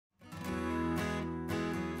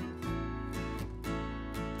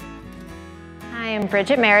I'm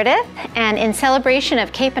Bridget Meredith, and in celebration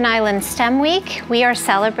of Cape and Island STEM Week, we are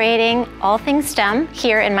celebrating all things STEM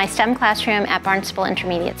here in my STEM classroom at Barnstable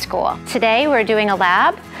Intermediate School. Today we're doing a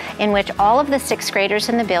lab in which all of the 6th graders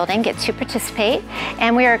in the building get to participate,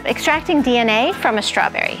 and we are extracting DNA from a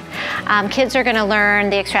strawberry. Kids are going to learn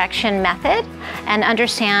the extraction method and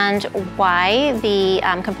understand why the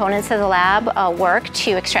components of the lab work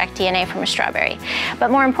to extract DNA from a strawberry. But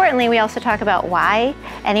more importantly, we also talk about why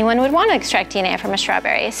anyone would want to extract DNA from a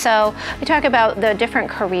strawberry. So we talk about the different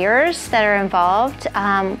careers that are involved,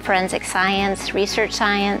 forensic science, research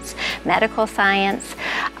science, medical science,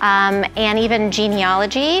 and even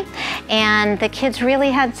genealogy. And the kids really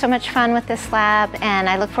had so much fun with this lab, and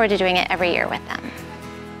I look forward to doing it every year with them.